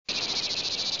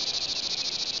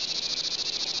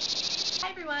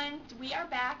everyone, we are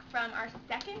back from our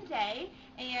second day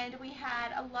and we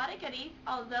had a lot of goodies,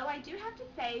 although I do have to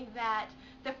say that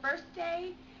the first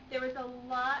day there was a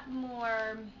lot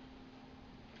more,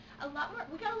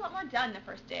 we got a lot more done the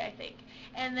first day, I think.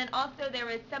 And then also there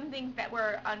was some things that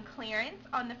were on clearance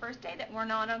on the first day that were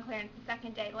not on clearance the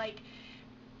second day, like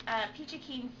Peachy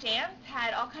Keen stamps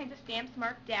had all kinds of stamps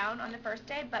marked down on the first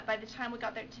day, but by the time we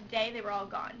got there today, they were all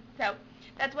gone. So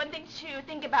that's one thing to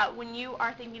think about when you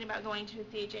are thinking about going to a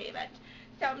CHA event.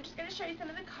 So I'm just going to show you some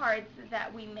of the cards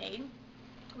that we made.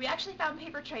 We actually found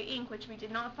paper tray ink, which we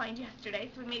did not find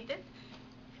yesterday, so we made this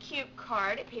cute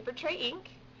card, paper tray ink,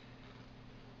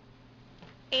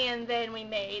 and then we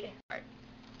made our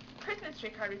Christmas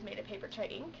tree card was made of paper tray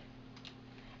ink.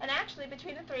 And actually,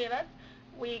 between the three of us,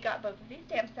 we got both of these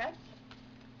stamp sets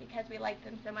because we liked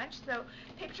them so much. So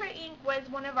paper tray ink was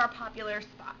one of our popular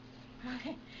spots.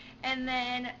 And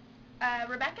then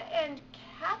Rebecca and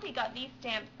Kathy got these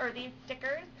stamps, or these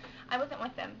stickers. I wasn't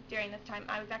with them during this time.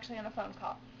 I was actually on a phone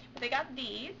call. But they got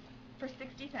these for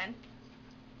 60 cents.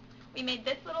 We made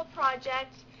this little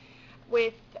project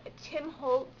with Tim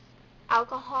Holtz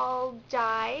alcohol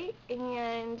dye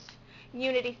and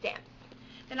Unity stamps.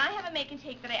 Then I have a make and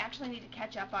take that I actually need to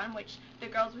catch up on, which the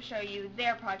girls will show you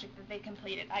their project that they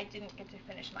completed. I didn't get to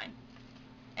finish mine.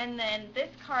 And then this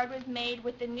card was made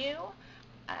with the new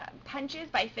punches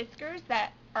by Fiskars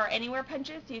that are anywhere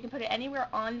punches, so you can put it anywhere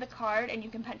on the card and you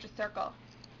can punch a circle.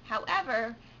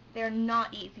 However, they're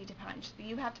not easy to punch, so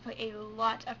you have to put a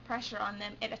lot of pressure on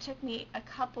them. It took me a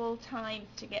couple times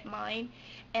to get mine,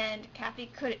 and Kathy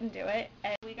couldn't do it.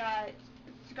 And we got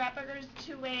Scrapbooker's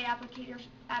two-way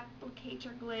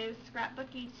applicator glue,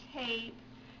 scrapbooky tape,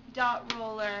 dot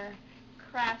roller,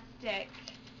 craft stick,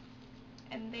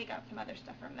 and they got some other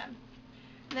stuff from them.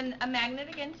 And then a magnet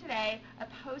again today, a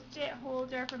post-it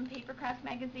holder from Paper Crafts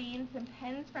Magazine, some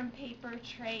pens from Paper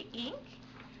Tray Ink.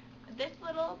 This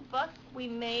little book we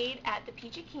made at the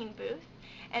Peachy Keen booth,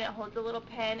 and it holds a little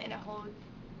pen and it holds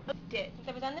it. Since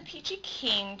I was on the Peachy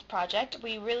Keen project,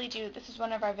 this is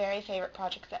one of our very favorite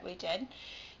projects that we did.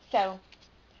 So,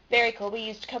 very cool. We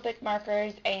used Copic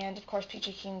markers and, of course,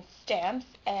 Peachy Keen stamps,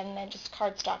 and then just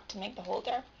cardstock to make the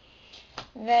holder.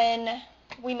 Then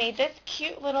we made this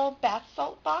cute little bath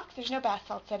salt box. There's no bath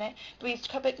salts in it. But we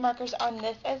used Copic markers on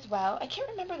this as well. I can't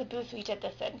remember the booth we did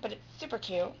this in, but it's super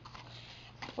cute.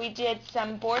 We did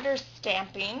some border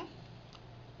stamping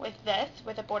with this,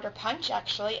 with a border punch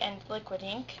actually, and liquid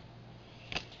ink.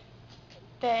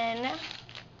 Then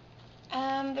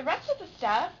the rest of the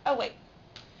stuff, oh wait,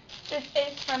 this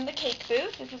is from the cake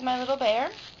booth. This is my little bear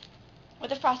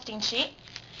with a frosting sheet.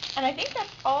 And I think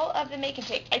that's all of the make and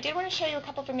take. I did want to show you a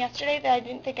couple from yesterday that I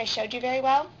didn't think I showed you very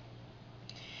well.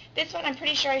 This one I'm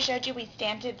pretty sure I showed you. We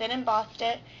stamped it, then embossed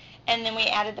it, and then we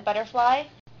added the butterfly.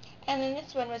 And then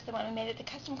this one was the one we made at the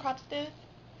Custom Crops booth.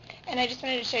 And I just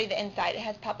wanted to show you the inside. It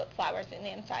has pop-up flowers in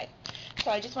the inside.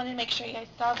 So I just wanted to make sure you guys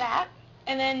saw that.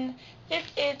 And then this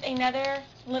is another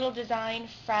little design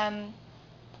from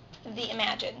the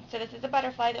Imagine. So this is a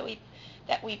butterfly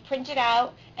that we printed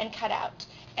out and cut out.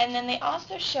 And then they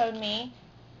also showed me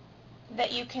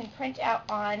that you can print out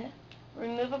on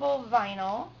removable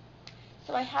vinyl.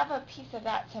 So I have a piece of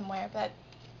that somewhere, but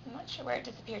I'm not sure where it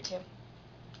disappeared to.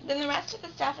 Then the rest of the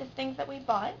stuff is things that we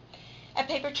bought. At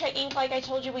Paper Tray Ink, like I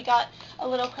told you, we got a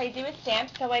little crazy with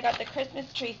stamps. So I got the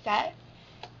Christmas tree set,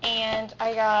 and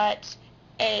I got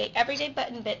a Everyday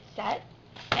Button Bit set,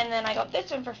 and then I got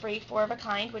this one for free, 4 of a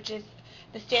kind, which is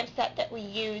the stamp set that we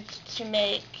used to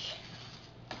make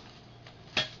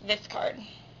this card.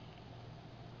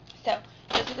 So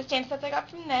those are the stamp sets I got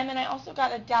from them, and I also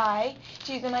got a die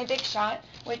to use in my Big Shot,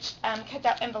 which cuts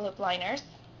out envelope liners.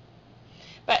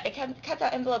 But it cuts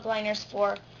out envelope liners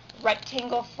for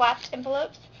rectangle flapped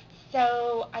envelopes.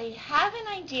 So I have an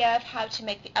idea of how to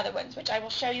make the other ones, which I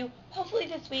will show you hopefully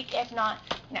this week, if not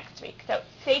next week. So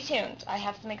stay tuned. I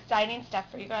have some exciting stuff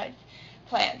for you guys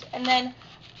planned. And then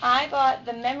I bought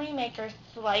the Memory Maker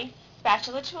Slice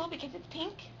spatula tool because it's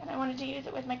pink, and I wanted to use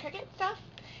it with my Cricut stuff.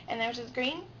 And theirs is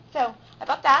green, so I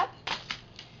bought that.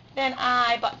 Then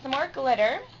I bought some more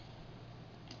glitter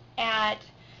at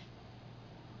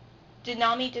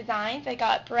Denami Designs. I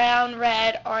got brown,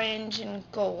 red, orange, and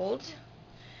gold.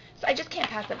 So I just can't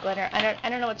pass up glitter. I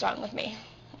don't know what's wrong with me.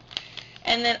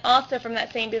 And then also from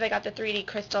that same booth, I got the 3D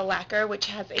Crystal Lacquer, which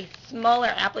has a smaller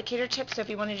applicator tip, so if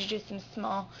you wanted to do some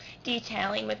small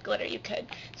detailing with glitter, you could.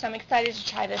 So I'm excited to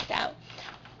try this out.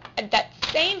 At that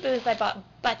same booth, I bought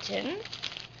buttons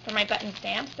for my button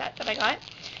stamps, that I got.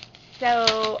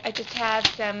 So I just have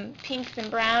some pinks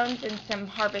and browns and some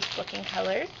harvest-looking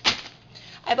colors.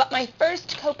 I bought my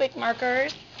first Copic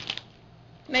markers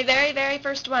My very, very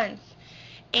first ones.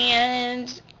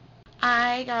 And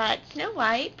I got Snow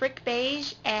White, Brick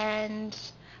Beige, and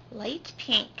Light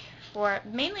Pink.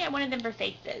 Mainly I wanted them for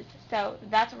faces, so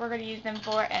that's what we're going to use them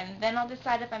for, and then I'll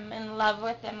decide if I'm in love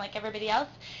with them like everybody else,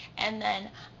 and then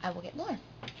I will get more.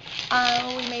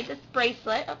 We made this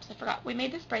bracelet, oops, I forgot, we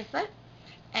made this bracelet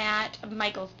at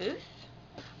Michael's booth.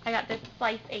 I got this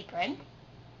Slice apron,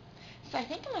 so I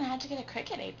think I'm going to have to get a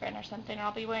Cricut apron or something, or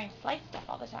I'll be wearing Slice stuff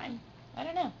all the time. I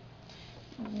don't know.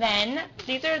 Then,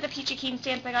 these are the Peachy Keen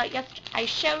stamps I got yesterday. I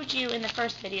showed you in the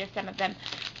first video some of them.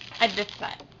 This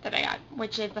set that I got,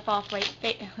 which is the fall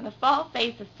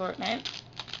face assortment.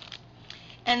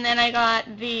 And then I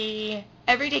got the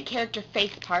everyday character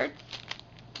face parts,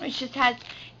 which just has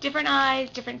different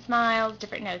eyes, different smiles,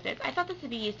 different noses. I thought this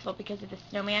would be useful because of the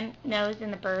snowman nose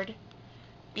and the bird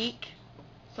beak,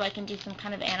 so I can do some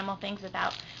kind of animal things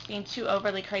without being too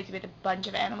overly crazy with a bunch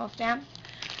of animal stamps.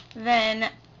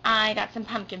 Then I got some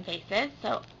pumpkin faces,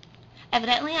 so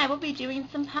evidently I will be doing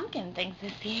some pumpkin things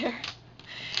this year.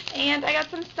 And I got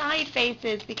some side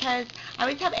faces because I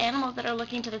always have animals that are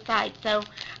looking to the side. So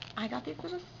I got these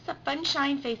little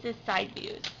sunshine faces side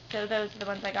views. So those are the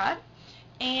ones I got.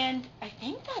 And I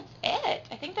think that's it.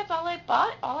 I think that's all I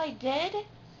bought, all I did.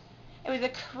 It was a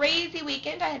crazy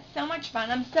weekend. I had so much fun.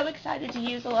 I'm so excited to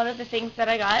use a lot of the things that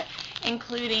I got,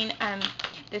 including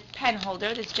this pen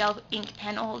holder, this gel ink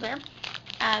pen holder.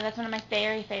 That's one of my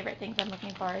very favorite things I'm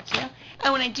looking forward to.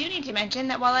 Oh, and I do need to mention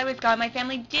that while I was gone, my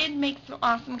family did make some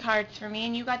awesome cards for me,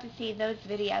 and you got to see those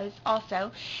videos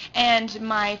also. And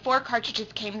my 4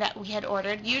 cartridges came that we had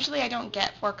ordered. Usually I don't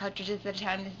get 4 cartridges at a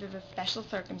time. This is a special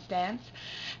circumstance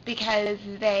because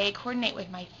they coordinate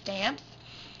with my stamps,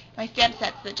 my stamp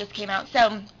sets that just came out.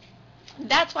 So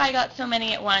that's why I got so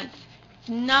many at once. It's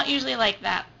not usually like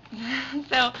that.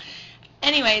 So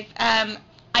anyways,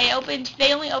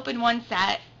 they only opened one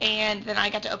set, and then I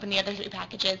got to open the other 3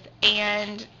 packages,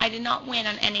 and I did not win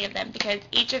on any of them because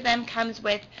each of them comes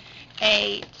with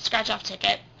a scratch-off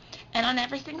ticket, and on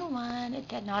every single one it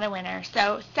said not a winner.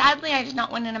 So sadly I did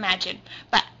not win an Imagine,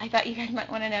 but I thought you guys might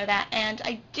want to know that, and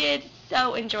I did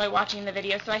so enjoy watching the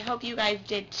video, so I hope you guys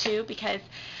did too, because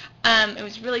it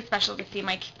was really special to see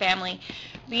my family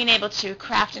being able to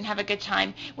craft and have a good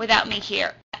time without me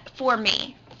here, for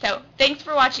me. So thanks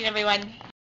for watching, everyone.